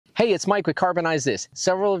Hey, it's Mike with Carbonize This.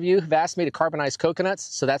 Several of you have asked me to carbonize coconuts,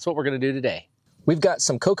 so that's what we're going to do today. We've got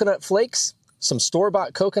some coconut flakes, some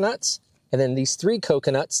store-bought coconuts, and then these 3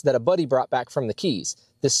 coconuts that a buddy brought back from the Keys.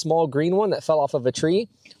 This small green one that fell off of a tree,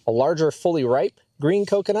 a larger fully ripe green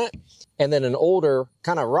coconut, and then an older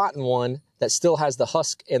kind of rotten one that still has the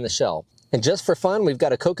husk and the shell. And just for fun, we've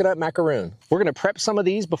got a coconut macaroon. We're going to prep some of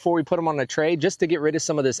these before we put them on a tray just to get rid of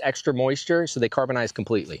some of this extra moisture so they carbonize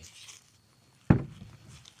completely.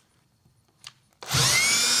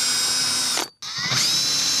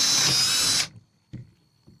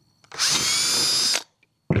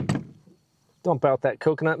 Dump out that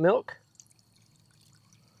coconut milk.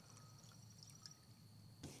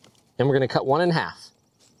 And we're going to cut one in half.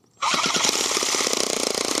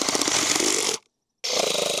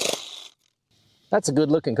 That's a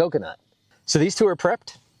good looking coconut. So these 2 are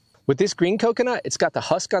prepped. With this green coconut, it's got the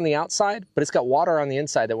husk on the outside, but it's got water on the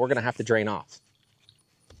inside that we're going to have to drain off.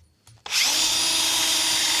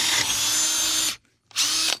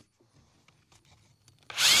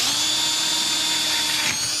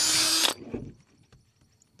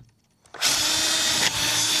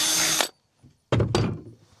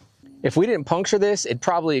 If we didn't puncture this, it'd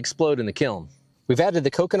probably explode in the kiln. We've added the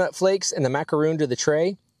coconut flakes and the macaroon to the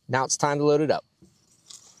tray. Now it's time to load it up.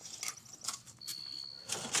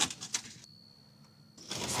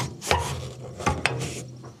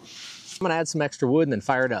 I'm gonna add some extra wood and then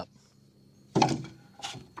fire it up.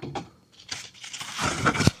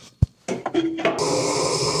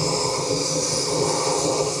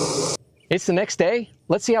 It's the next day.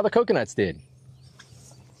 Let's see how the coconuts did.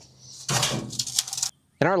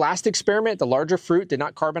 In our last experiment, the larger fruit did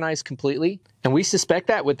not carbonize completely, and we suspect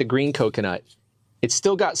that with the green coconut. It's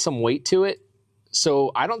still got some weight to it,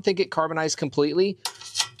 so I don't think it carbonized completely.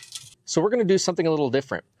 So we're gonna do something a little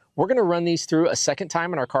different. We're gonna run these through a second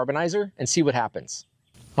time in our carbonizer and see what happens.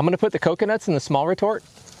 I'm gonna put the coconuts in the small retort.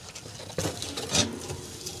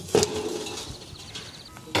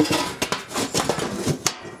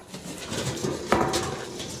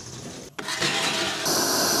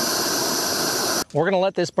 We're gonna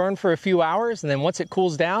let this burn for a few hours, and then once it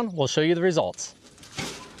cools down, we'll show you the results.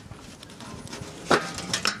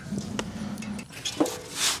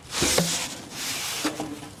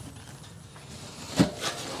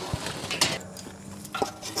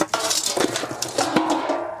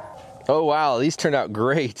 Oh wow, these turned out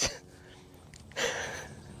great.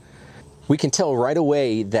 We can tell right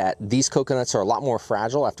away that these coconuts are a lot more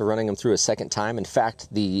fragile after running them through a second time. In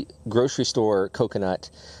fact, the grocery store coconut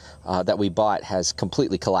that we bought has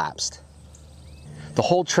completely collapsed. The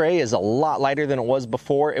whole tray is a lot lighter than it was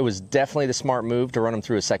before. It was definitely the smart move to run them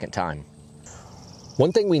through a second time.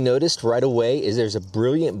 One thing we noticed right away is there's a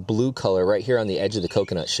brilliant blue color right here on the edge of the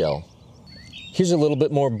coconut shell. Here's a little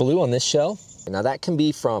bit more blue on this shell. Now that can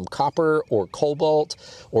be from copper or cobalt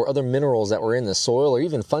or other minerals that were in the soil, or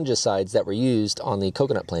even fungicides that were used on the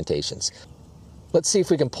coconut plantations. Let's see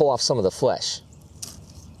if we can pull off some of the flesh.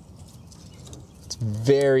 It's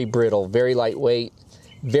very brittle, very lightweight,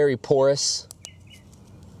 very porous.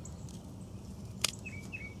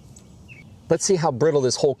 Let's see how brittle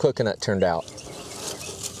this whole coconut turned out.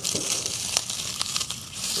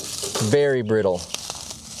 Very brittle.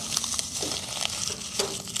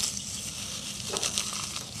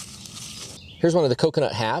 Here's one of the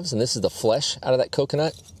coconut halves, and this is the flesh out of that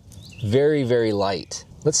coconut. Very, very light.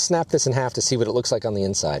 Let's snap this in half to see what it looks like on the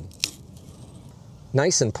inside.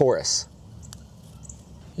 Nice and porous.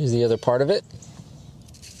 Here's the other part of it.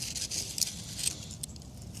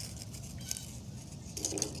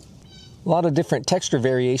 A lot of different texture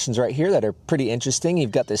variations right here that are pretty interesting.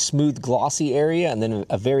 You've got this smooth, glossy area, and then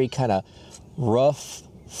a very kind of rough,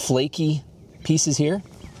 flaky pieces here.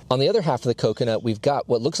 On the other half of the coconut, we've got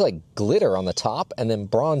what looks like glitter on the top and then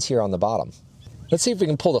bronze here on the bottom. Let's see if we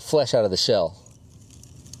can pull the flesh out of the shell.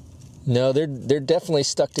 No, they're definitely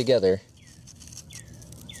stuck together.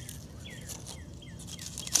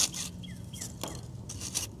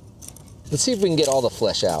 Let's see if we can get all the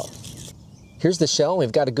flesh out. Here's the shell, and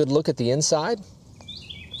we've got a good look at the inside.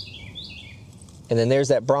 And then there's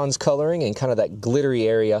that bronze coloring and kind of that glittery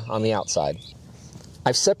area on the outside.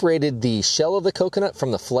 I've separated the shell of the coconut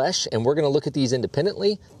from the flesh, and we're going to look at these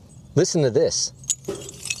independently. Listen to this.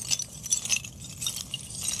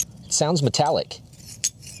 It sounds metallic.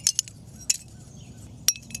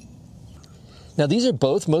 Now these are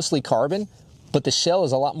both mostly carbon, but the shell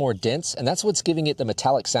is a lot more dense, and that's what's giving it the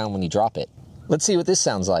metallic sound when you drop it. Let's see what this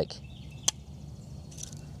sounds like.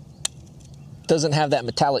 Doesn't have that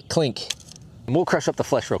metallic clink. And we'll crush up the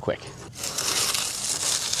flesh real quick.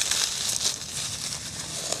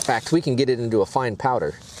 In fact, we can get it into a fine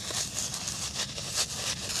powder.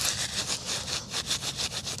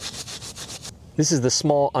 This is the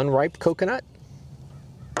small unripe coconut.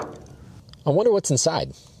 I wonder what's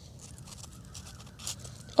inside.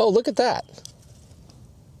 Oh, look at that.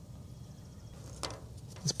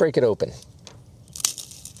 Let's break it open.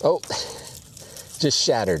 Oh, just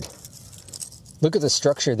shattered. Look at the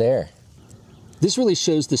structure there. This really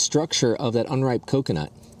shows the structure of that unripe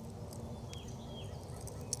coconut.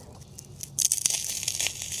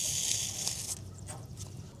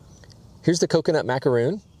 Here's the coconut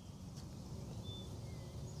macaroon.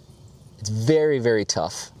 It's very, very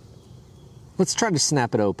tough. Let's try to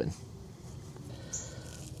snap it open.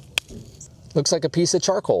 Looks like a piece of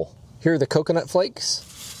charcoal. Here are the coconut flakes.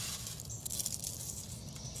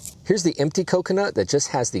 Here's the empty coconut that just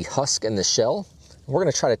has the husk and the shell. We're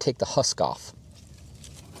going to try to take the husk off.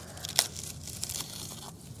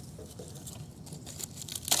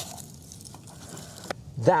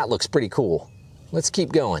 That looks pretty cool. Let's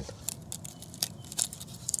keep going.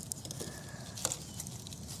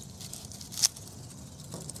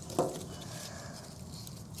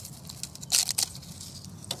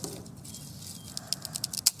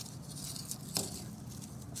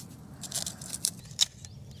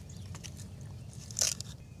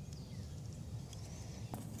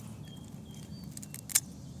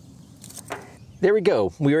 There we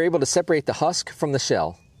go. We were able to separate the husk from the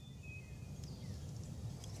shell.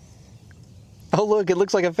 Oh look, it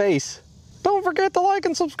looks like a face. Don't forget to like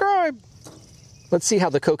and subscribe. Let's see how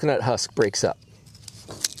the coconut husk breaks up.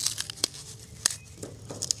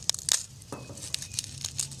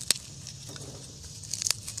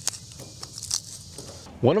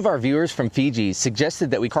 One of our viewers from Fiji suggested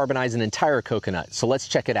that we carbonize an entire coconut, so let's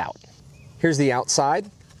check it out. Here's the outside, a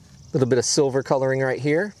little bit of silver coloring right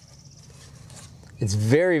here. It's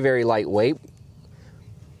very, very lightweight.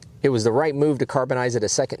 It was the right move to carbonize it a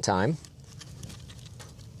second time.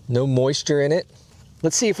 No moisture in it.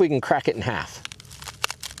 Let's see if we can crack it in half.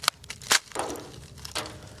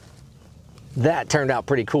 That turned out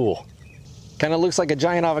pretty cool. Kind of looks like a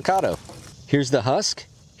giant avocado. Here's the husk,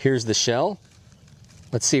 here's the shell.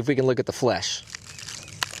 Let's see if we can look at the flesh.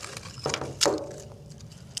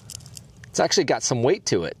 It's actually got some weight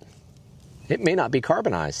to it. It may not be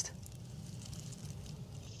carbonized.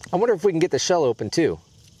 I wonder if we can get the shell open too.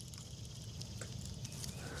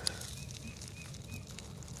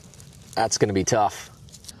 That's going to be tough.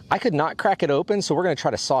 I could not crack it open, so we're going to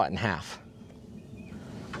try to saw it in half.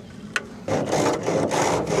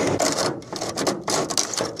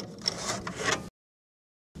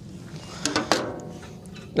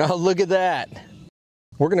 Oh, look at that.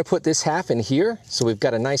 We're going to put this half in here, so we've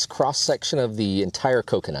got a nice cross section of the entire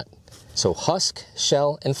coconut. So husk,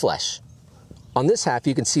 shell, and flesh. On this half,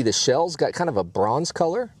 you can see the shell's got kind of a bronze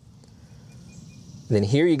color. And then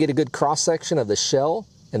here you get a good cross section of the shell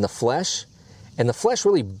and the flesh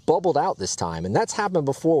really bubbled out this time, and that's happened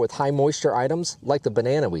before with high moisture items like the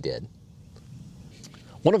banana we did.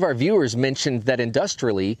 One of our viewers mentioned that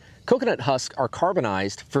industrially, coconut husks are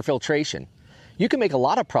carbonized for filtration. You can make a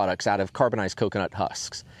lot of products out of carbonized coconut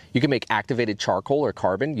husks. You can make activated charcoal or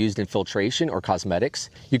carbon used in filtration or cosmetics.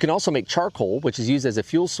 You can also make charcoal, which is used as a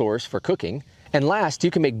fuel source for cooking. And last,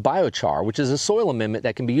 you can make biochar, which is a soil amendment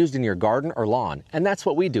that can be used in your garden or lawn, and that's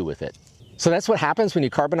what we do with it. So that's what happens when you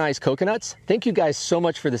carbonize coconuts. Thank you guys so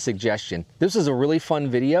much for the suggestion. This was a really fun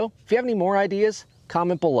video. If you have any more ideas,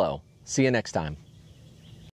 comment below. See you next time.